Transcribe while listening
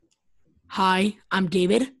Hi, I'm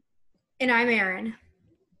David, And I'm Aaron.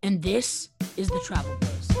 and this is the Travel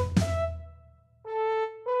Bros.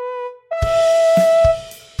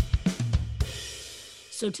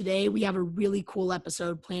 So today we have a really cool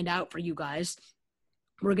episode planned out for you guys.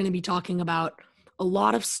 We're going to be talking about a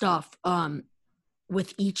lot of stuff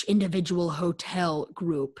with each individual hotel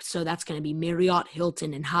group. So that's going to be Marriott,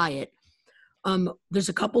 Hilton, and Hyatt. There's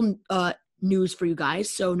a couple news for you guys.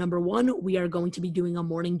 So number one, we are going to be doing a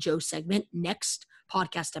Morning Joe segment next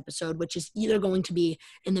podcast episode, which is either going to be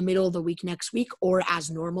in the middle of the week next week or as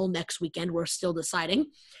normal next weekend. We're still deciding.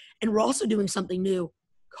 And we're also doing something new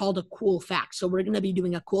called a cool fact. So we're going to be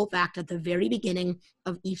doing a cool fact at the very beginning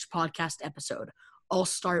of each podcast episode. I'll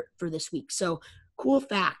start for this week. So cool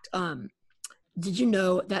fact, did you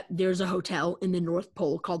know that there's a hotel in the North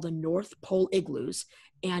Pole called the North Pole Igloos,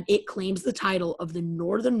 and it claims the title of the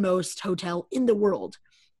northernmost hotel in the world?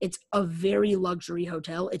 It's a very luxury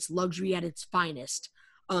hotel. It's luxury at its finest.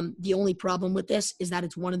 The only problem with this is that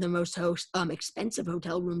it's one of the most expensive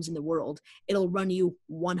hotel rooms in the world. It'll run you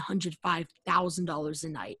 $105,000 a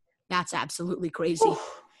night. That's absolutely crazy.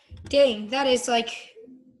 Oof, dang, that is like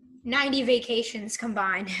 90 vacations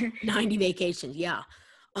combined. 90 vacations, yeah.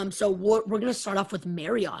 So we're going to start off with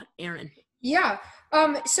Marriott, Aaron. Yeah.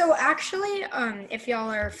 So actually, if y'all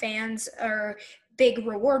are fans or big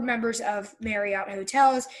reward members of Marriott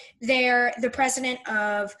Hotels, they're the president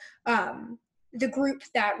of the group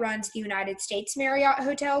that runs the United States Marriott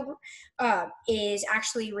Hotel is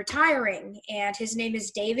actually retiring, and his name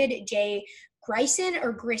is David J. Grisson.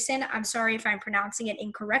 I'm sorry if I'm pronouncing it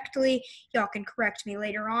incorrectly. Y'all can correct me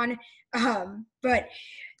later on. But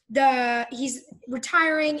he's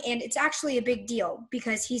retiring, and it's actually a big deal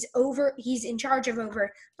because he's in charge of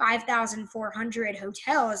over 5,400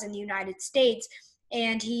 hotels in the United States,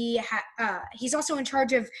 and he's also in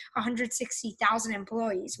charge of 160,000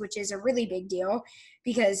 employees, which is a really big deal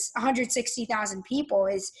because 160,000 people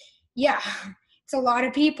is, yeah, it's a lot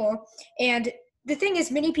of people. And the thing is,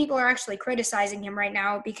 many people are actually criticizing him right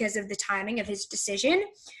now because of the timing of his decision.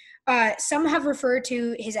 Some have referred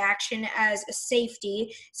to his action as a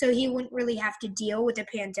safety, so he wouldn't really have to deal with the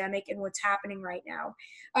pandemic and what's happening right now.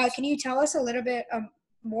 Can you tell us a little bit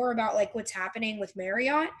more about like what's happening with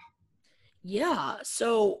Marriott? Yeah.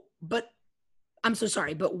 But I'm so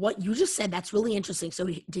sorry, but what you just said, that's really interesting. So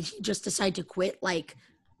did he just decide to quit like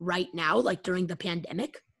right now, like during the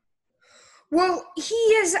pandemic? Well,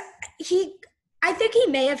 I think he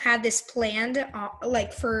may have had this planned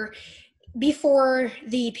like for before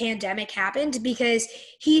the pandemic happened because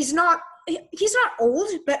he's not old,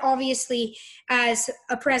 but obviously as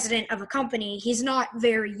a president of a company, he's not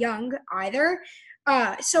very young either.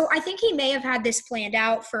 So I think he may have had this planned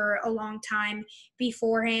out for a long time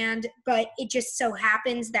beforehand, but it just so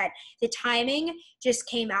happens that the timing just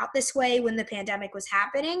came out this way when the pandemic was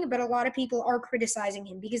happening. But a lot of people are criticizing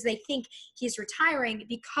him because they think he's retiring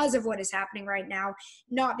because of what is happening right now,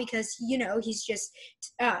 not because, he's just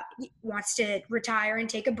wants to retire and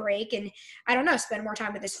take a break and, I don't know, spend more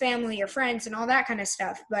time with his family or friends and all that kind of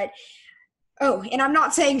stuff. But oh, and I'm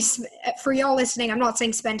not saying, for y'all listening, I'm not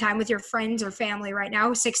saying spend time with your friends or family right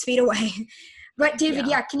now, 6 feet away. But David,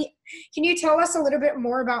 Yeah. yeah, can you tell us a little bit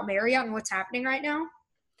more about Marriott and what's happening right now?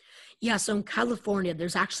 Yeah. So in California,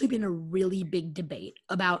 there's actually been a really big debate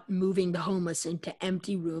about moving the homeless into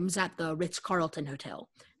empty rooms at the Ritz-Carlton Hotel.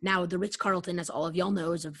 Now, the Ritz-Carlton, as all of y'all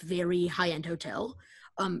know, is a very high-end hotel.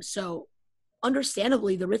 So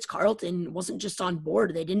understandably, the Ritz-Carlton wasn't just on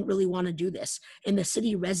board. They didn't really want to do this. And the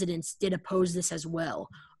city residents did oppose this as well.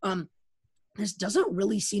 This doesn't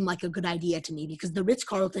really seem like a good idea to me because the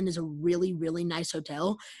Ritz-Carlton is a really, really nice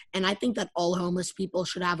hotel. And I think that all homeless people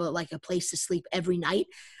should have a place to sleep every night.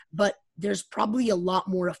 But there's probably a lot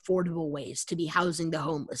more affordable ways to be housing the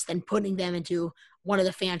homeless than putting them into one of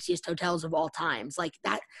the fanciest hotels of all times. Like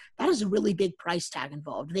that is a really big price tag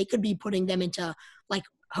involved. They could be putting them into like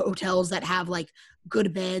hotels that have like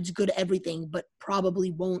good beds, good everything, but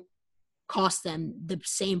probably won't cost them the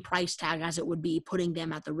same price tag as it would be putting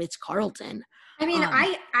them at the Ritz-Carlton. I mean, Um,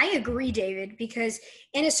 I agree, David, because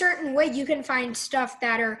in a certain way you can find stuff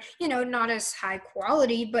that are, not as high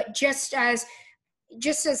quality, but just as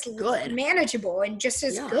Good. manageable and just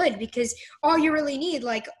as Yeah. good because all you really need,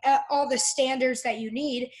 like all the standards that you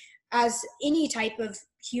need as any type of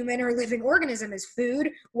human or living organism, is food,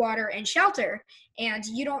 water, and shelter. And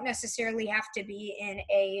you don't necessarily have to be in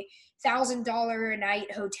a $1,000 a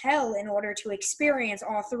night hotel in order to experience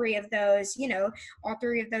all three of those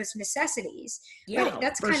necessities. But Yeah,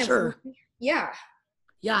 that's for kind of, sure. yeah.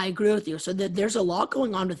 Yeah, I agree with you. So there's a lot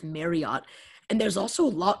going on with Marriott, and there's also a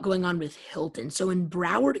lot going on with Hilton. So in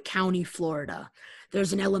Broward County, Florida,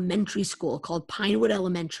 there's an elementary school called Pinewood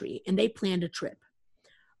Elementary, and they planned a trip.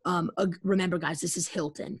 Remember, guys, this is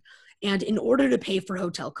Hilton. And in order to pay for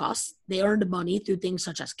hotel costs, they earned money through things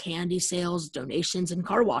such as candy sales, donations, and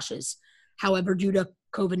car washes. However, due to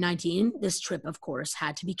COVID-19, this trip, of course,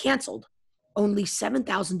 had to be canceled. Only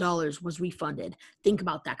 $7,000 was refunded. Think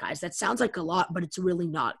about that, guys. That sounds like a lot, but it's really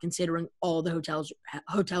not, considering all the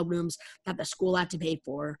hotel rooms that the school had to pay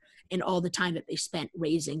for and all the time that they spent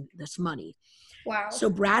raising this money. Wow. So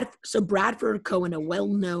Bradford Cohen, a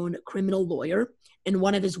well-known criminal lawyer, and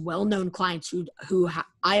one of his well-known clients who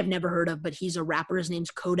I have never heard of, but he's a rapper. His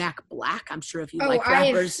name's Kodak Black. I'm sure if you like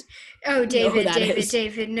rappers.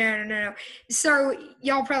 David. No. So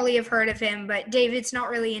y'all probably have heard of him, but David's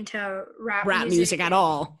not really into rap music at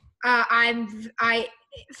all.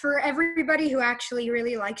 For everybody who actually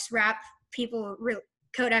really likes rap,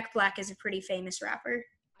 Kodak Black is a pretty famous rapper.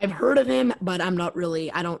 I've heard of him, but I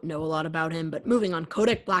don't know a lot about him. But moving on,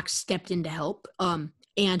 Kodak Black stepped in to help,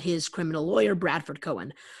 and his criminal lawyer, Bradford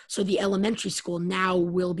Cohen. So the elementary school now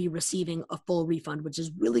will be receiving a full refund, which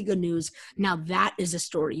is really good news. Now that is a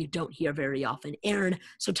story you don't hear very often. Aaron,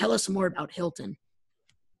 so tell us more about Hilton.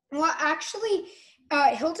 Well, actually,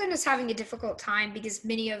 Hilton is having a difficult time because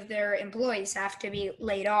many of their employees have to be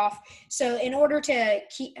laid off. So in order to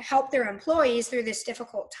help their employees through this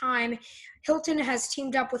difficult time, Hilton has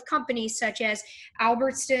teamed up with companies such as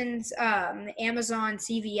Albertsons, Amazon,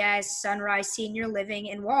 CVS, Sunrise Senior Living,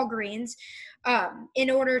 and Walgreens in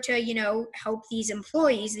order to, help these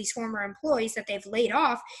employees, these former employees that they've laid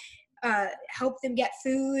off, help them get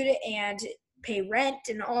food and pay rent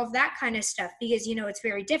and all of that kind of stuff because, it's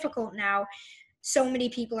very difficult now. So many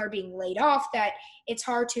people are being laid off that it's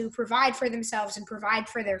hard to provide for themselves and provide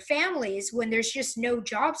for their families when there's just no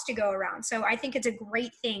jobs to go around. So I think it's a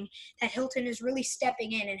great thing that Hilton is really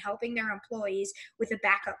stepping in and helping their employees with a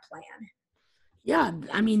backup plan. Yeah,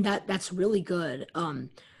 I mean, that's really good. I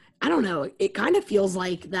don't know. It kind of feels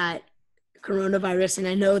like that coronavirus, and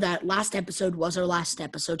I know that last episode was our last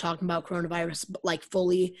episode talking about coronavirus, like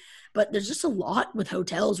fully, but there's just a lot with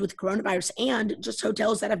hotels with coronavirus and just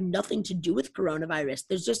hotels that have nothing to do with coronavirus.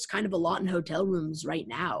 There's just kind of a lot in hotel rooms right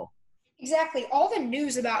now. Exactly. All the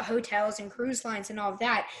news about hotels and cruise lines and all of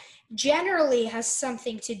that generally has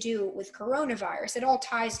something to do with coronavirus. It all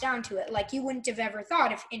ties down to it. Like you wouldn't have ever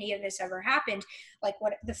thought if any of this ever happened. Like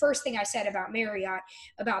what the first thing I said about Marriott,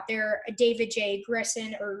 about their David J.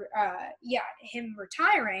 Grissom or him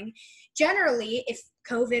retiring. Generally, if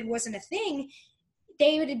COVID wasn't a thing,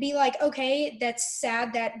 they would be like, okay, that's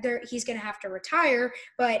sad that he's going to have to retire,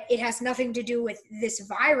 but it has nothing to do with this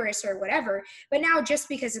virus or whatever. But now just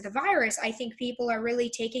because of the virus, I think people are really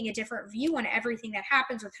taking a different view on everything that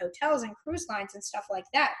happens with hotels and cruise lines and stuff like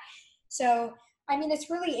that. So, I mean, it's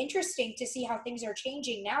really interesting to see how things are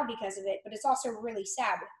changing now because of it, but it's also really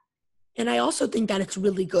sad. And I also think that it's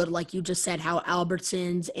really good, like you just said, how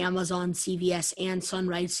Albertsons, Amazon, CVS, and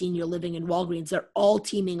Sunrise Senior Living and Walgreens, they're all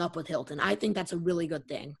teaming up with Hilton. I think that's a really good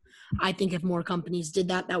thing. I think if more companies did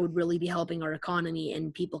that, that would really be helping our economy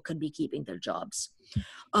and people could be keeping their jobs.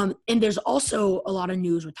 And there's also a lot of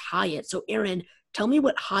news with Hyatt. So Aaron, tell me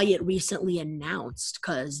what Hyatt recently announced,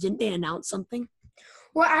 because didn't they announce something?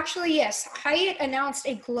 Well, actually, yes. Hyatt announced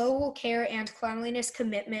a global care and cleanliness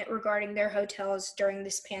commitment regarding their hotels during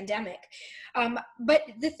this pandemic. But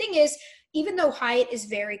the thing is, even though Hyatt is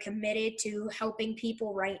very committed to helping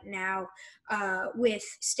people right now with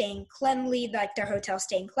staying cleanly, like their hotel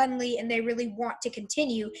staying cleanly, and they really want to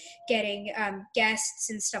continue getting guests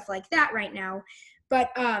and stuff like that right now. But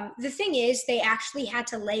the thing is, they actually had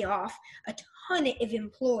to lay off a ton of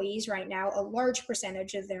employees right now, a large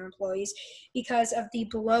percentage of their employees, because of the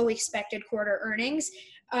below expected quarter earnings,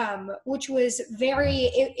 which was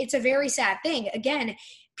it's a very sad thing. Again,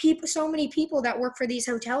 so many people that work for these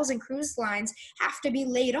hotels and cruise lines have to be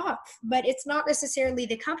laid off, but it's not necessarily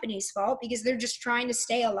the company's fault because they're just trying to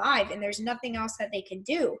stay alive and there's nothing else that they can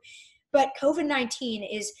do. But COVID-19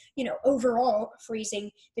 is, overall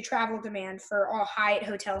freezing the travel demand for all Hyatt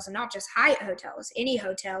hotels, and not just Hyatt hotels, any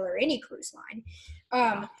hotel or any cruise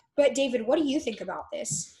line. But David, what do you think about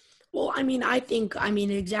this? Well, I mean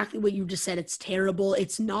exactly what you just said. It's terrible.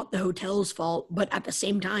 It's not the hotel's fault, but at the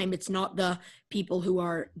same time, it's not the people who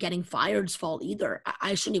are getting fired's fault either.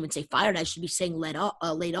 I shouldn't even say fired. I should be saying laid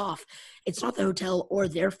off. It's not the hotel or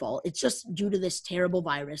their fault. It's just due to this terrible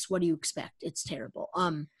virus. What do you expect? It's terrible.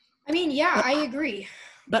 I agree.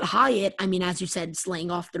 But Hyatt, as you said, is laying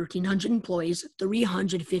off 1,300 employees.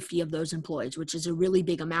 350 of those employees, which is a really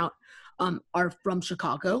big amount, are from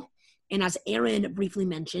Chicago. And as Aaron briefly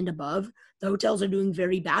mentioned above, the hotels are doing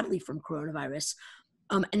very badly from coronavirus.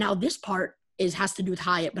 And now this part has to do with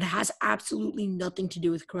Hyatt, but it has absolutely nothing to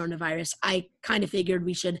do with coronavirus. I kind of figured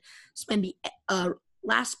we should spend the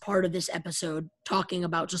last part of this episode talking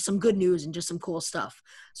about just some good news and just some cool stuff.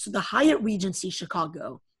 So the Hyatt Regency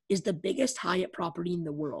Chicago is the biggest Hyatt property in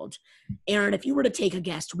the world. Aaron, if you were to take a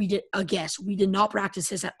guess, we did not practice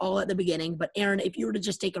this at all at the beginning, but Aaron, if you were to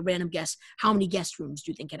just take a random guess, how many guest rooms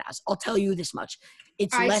do you think it has? I'll tell you this much.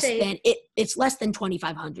 It's less than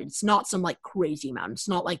 2,500. It's not some like crazy amount. It's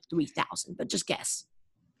not like 3,000, but just guess.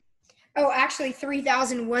 Oh, actually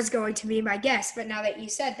 3,000 was going to be my guess, but now that you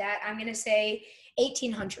said that, I'm going to say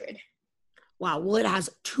 1,800. Wow. Well, it has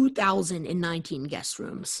 2,019 guest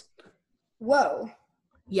rooms. Whoa.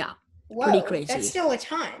 Yeah. Whoa. Pretty crazy. That's still a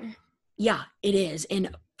ton. Yeah, it is.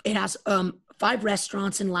 And it has 5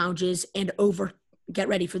 restaurants and lounges and over, get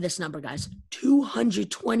ready for this number, guys,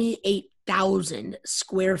 228,000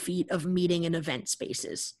 square feet of meeting and event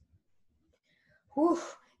spaces. Whew.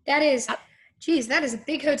 That is a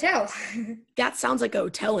big hotel. That sounds like a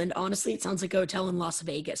hotel, and honestly, it sounds like a hotel in Las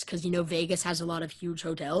Vegas because, Vegas has a lot of huge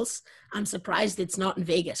hotels. I'm surprised it's not in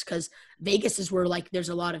Vegas because Vegas is where, like, there's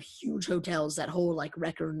a lot of huge hotels that hold, like,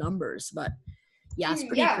 record numbers. But, yeah, it's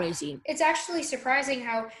pretty crazy. It's actually surprising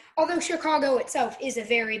how, although Chicago itself is a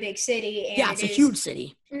very big city. And it's a huge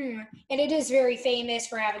city. And it is very famous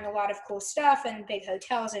for having a lot of cool stuff and big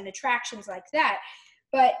hotels and attractions like that.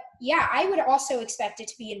 But yeah, I would also expect it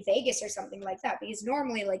to be in Vegas or something like that because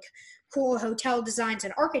normally like cool hotel designs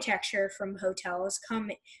and architecture from hotels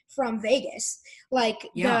come from Vegas. Like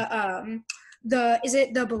is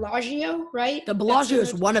it the Bellagio, right? The Bellagio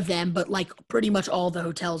is one of them, but like pretty much all the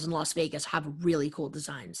hotels in Las Vegas have really cool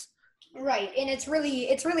designs. Right. And it's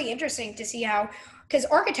really interesting to see how, because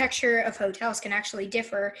architecture of hotels can actually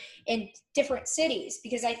differ in different cities,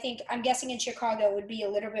 because I'm guessing in Chicago it would be a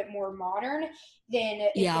little bit more modern than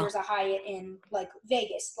if there's a Hyatt in like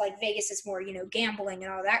Vegas. Like Vegas is more, gambling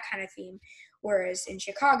and all that kind of theme. Whereas in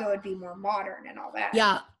Chicago, it'd be more modern and all that.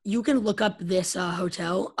 Yeah, you can look up this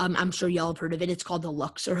hotel. I'm sure y'all have heard of it. It's called the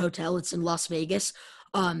Luxor Hotel. It's in Las Vegas.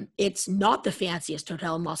 It's not the fanciest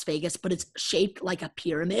hotel in Las Vegas, but it's shaped like a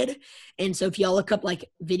pyramid. And so if y'all look up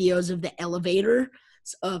like videos of the elevator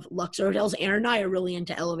of Luxor hotels, Aaron and I are really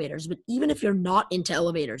into elevators. But even if you're not into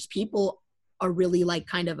elevators, people are really like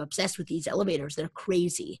kind of obsessed with these elevators. They're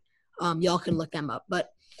crazy. Y'all can look them up.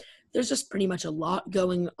 But there's just pretty much a lot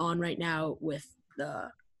going on right now with the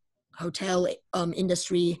hotel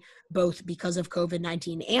industry, both because of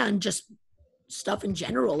COVID-19 and just stuff in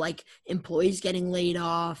general, like employees getting laid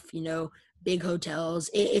off, big hotels.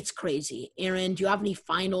 It's crazy. Aaron, do you have any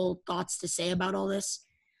final thoughts to say about all this?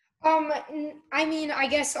 I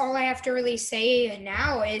guess all I have to really say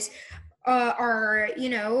now is our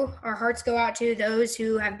hearts go out to those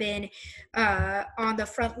who have been on the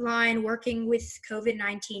front line working with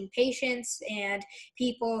COVID-19 patients and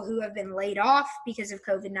people who have been laid off because of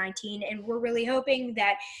COVID-19. And we're really hoping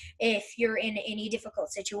that if you're in any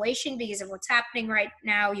difficult situation because of what's happening right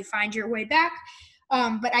now, you find your way back.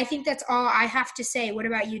 But I think that's all I have to say. What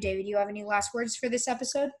about you, David? Do you have any last words for this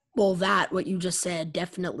episode? Well, what you just said,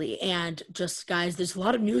 definitely. And just, guys, there's a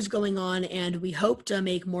lot of news going on, and we hope to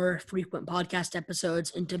make more frequent podcast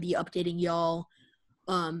episodes and to be updating y'all.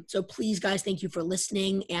 So please, guys, thank you for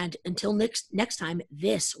listening. And until next time,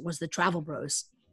 this was the Travel Bros.